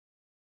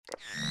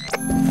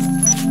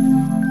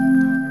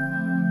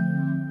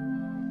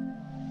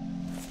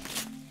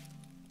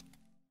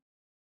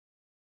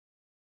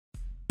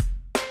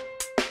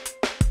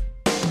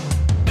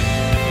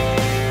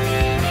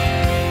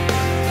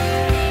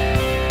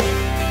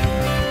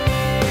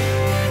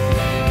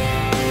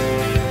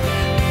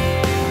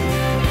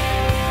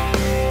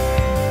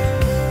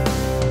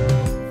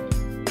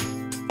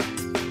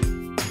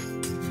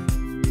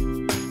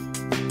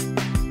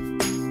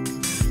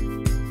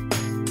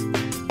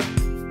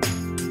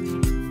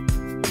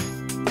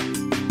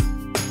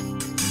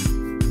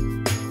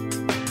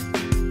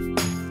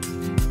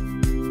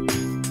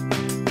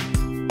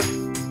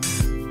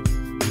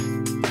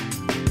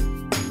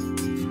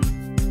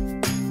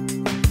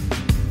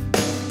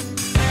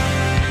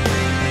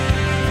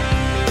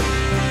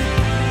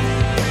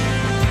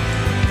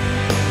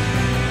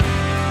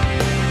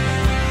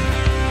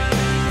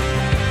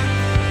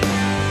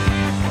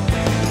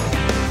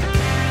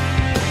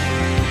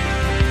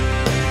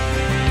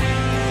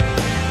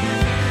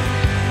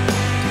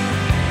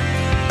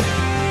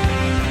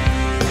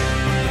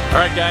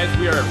Alright guys,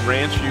 we are at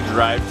Ranchview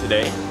Drive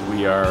today.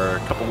 We are a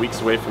couple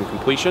weeks away from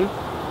completion.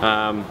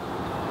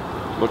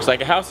 Looks like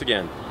a house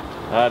again.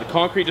 The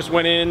concrete just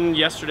went in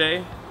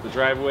yesterday, the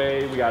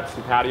driveway. We got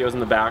some patios in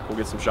the back. We'll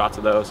get some shots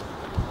of those.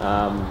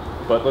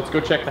 But let's go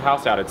check the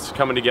house out. It's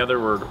coming together.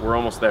 We're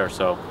almost there,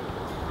 so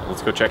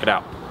let's go check it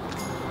out.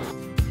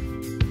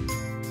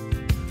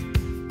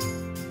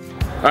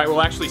 Alright,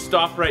 we'll actually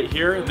stop right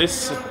here.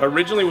 This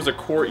originally was a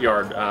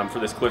courtyard for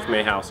this Cliff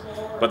May house,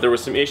 but there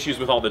was some issues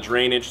with all the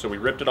drainage, so we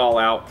ripped it all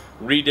out,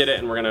 redid it,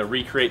 and we're gonna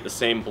recreate the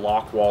same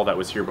block wall that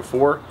was here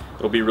before.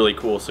 It'll be really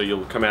cool, so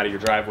you'll come out of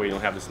your driveway and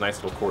you'll have this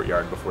nice little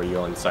courtyard before you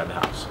go inside the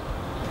house.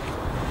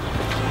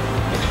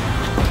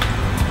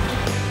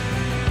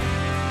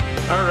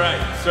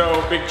 Alright,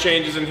 so big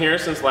changes in here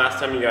since last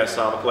time you guys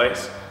saw the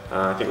place.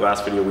 I think the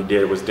last video we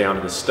did was down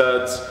to the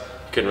studs.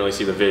 You couldn't really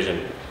see the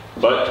vision.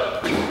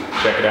 But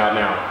check it out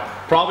now.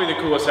 Probably the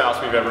coolest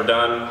house we've ever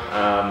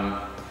done.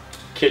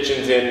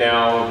 Kitchen's in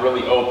now,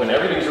 really open.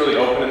 Everything's really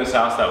open in this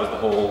house. That was the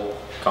whole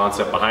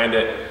concept behind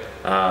it.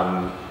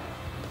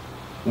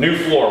 New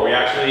floor. We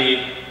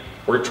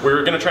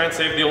were gonna try and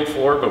save the old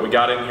floor, but we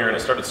got in here and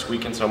it started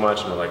squeaking so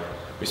much, and we're like,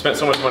 we spent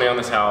so much money on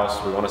this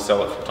house. We want to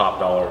sell it for top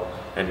dollar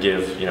and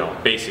give, you know,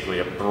 basically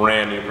a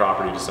brand new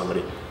property to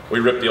somebody. We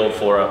ripped the old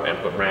floor up and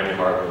put brand new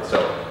hardwood. So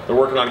they're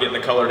working on getting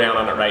the color down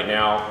on it right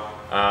now.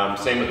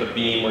 Same with the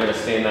beam, we're going to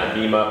stain that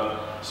beam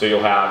up so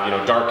you'll have, you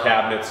know, dark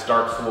cabinets,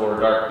 dark floor,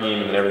 dark beam,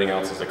 and then everything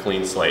else is a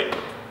clean slate.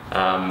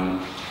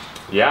 Yeah,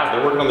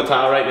 they're working on the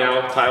tile right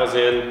now. Tile's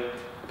in,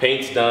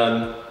 paint's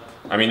done.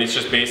 I mean, it's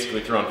just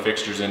basically throwing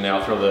fixtures in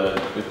now, throw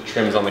the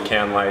trims on the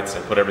can lights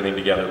and put everything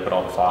together, put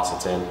all the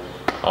faucets in,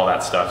 all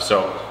that stuff.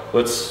 So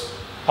let's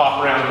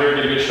pop around here,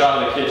 get a good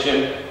shot of the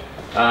kitchen.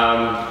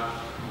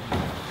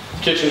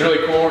 Kitchen's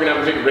really cool. We're going to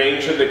have a big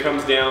range hood that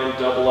comes down,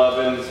 double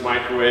ovens,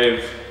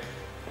 microwave.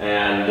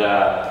 And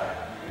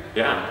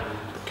yeah,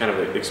 kind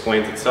of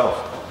explains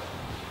itself.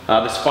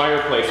 This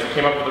fireplace, we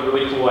came up with a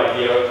really cool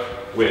idea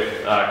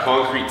with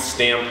concrete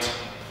stamped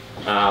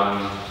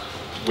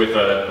with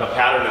a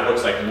pattern that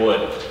looks like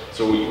wood.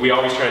 So we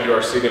always try and do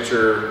our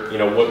signature, you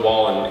know, wood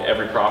wall in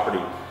every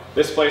property.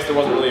 This place, there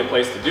wasn't really a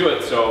place to do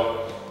it,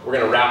 so we're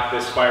going to wrap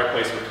this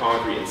fireplace with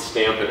concrete and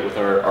stamp it with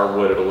our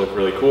wood. It'll look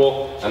really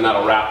cool, and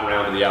that'll wrap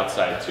around to the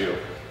outside too.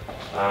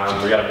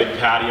 We got a big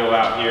patio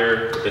out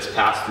here, this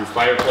pass-through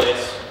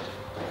fireplace.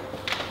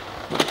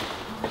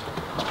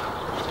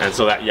 And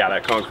so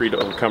that concrete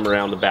will come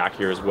around the back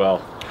here as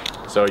well.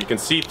 So you can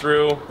see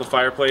through the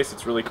fireplace,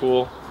 it's really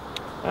cool.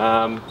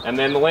 And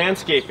then the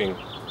landscaping,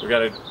 we got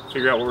to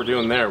figure out what we're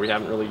doing there. We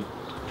haven't really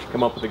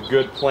come up with a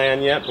good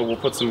plan yet, but we'll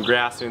put some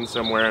grass in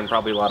somewhere and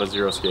probably a lot of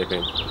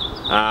xeriscaping.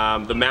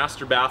 The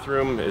master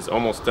bathroom is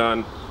almost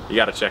done. You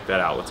got to check that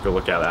out. Let's go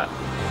look at that.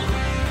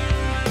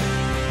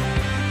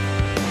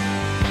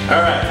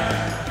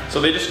 Alright,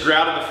 so they just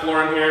grouted the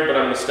floor in here, but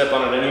I'm going to step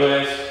on it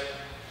anyways.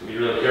 Be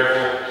really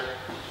careful.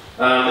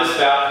 This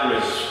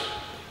bathroom is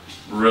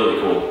really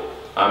cool.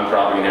 I'm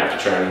probably going to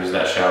have to try and use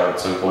that shower at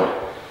some point.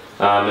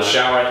 The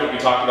shower, I think we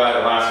talked about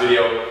in the last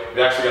video,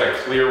 we actually got a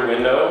clear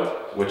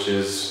window, which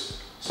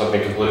is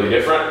something completely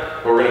different.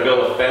 But we're going to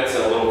build a fence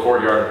in a little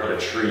courtyard and put a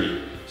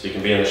tree, so you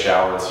can be in the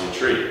shower and see a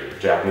tree.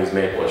 Japanese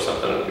maple or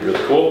something. It'll be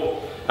really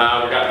cool. We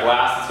got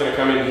glass that's going to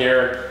come in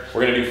here.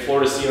 We're going to do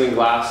floor-to-ceiling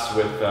glass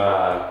with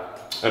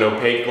an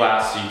opaque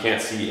glass, so you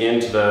can't see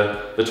into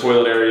the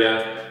toilet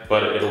area,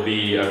 but it'll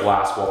be a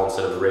glass wall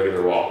instead of a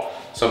regular wall.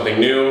 Something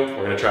new,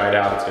 we're gonna try it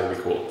out, it's gonna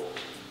be cool.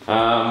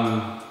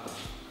 I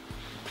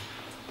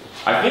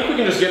think we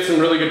can just get some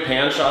really good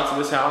pan shots of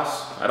this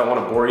house. I don't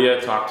wanna bore you,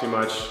 talk too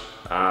much.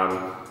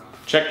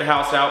 Check the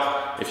house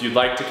out. If you'd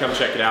like to come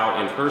check it out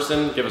in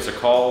person, give us a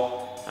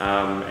call.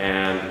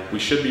 And we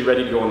should be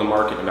ready to go on the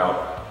market in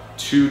about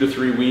 2 to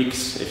 3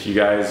 weeks. If you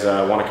guys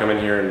wanna come in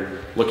here and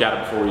look at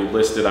it before we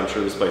list it, I'm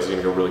sure this place is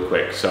gonna go really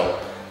quick. So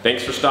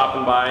thanks for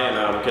stopping by,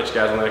 and we'll catch you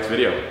guys on the next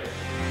video.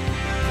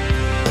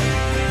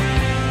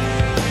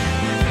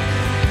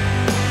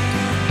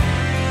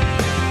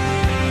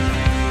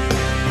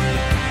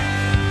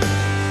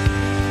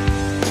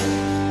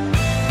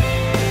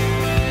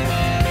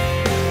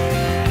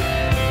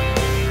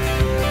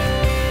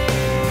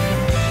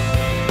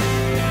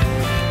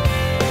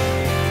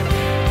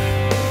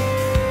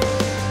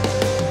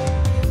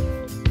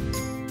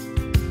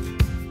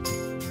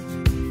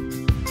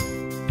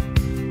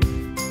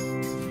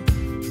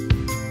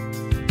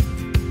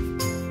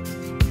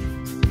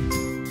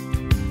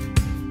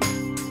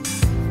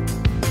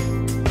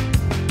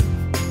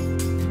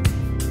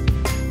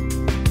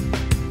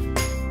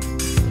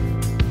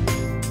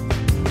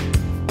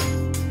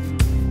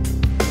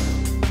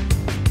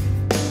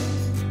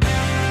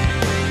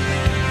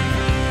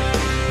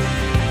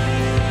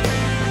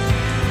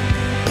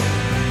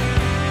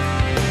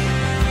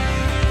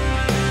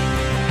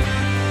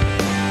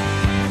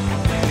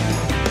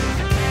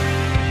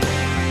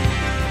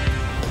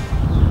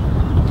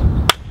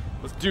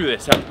 Do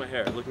this. How's my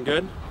hair? Looking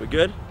good? We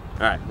good?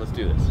 All right, let's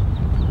do this.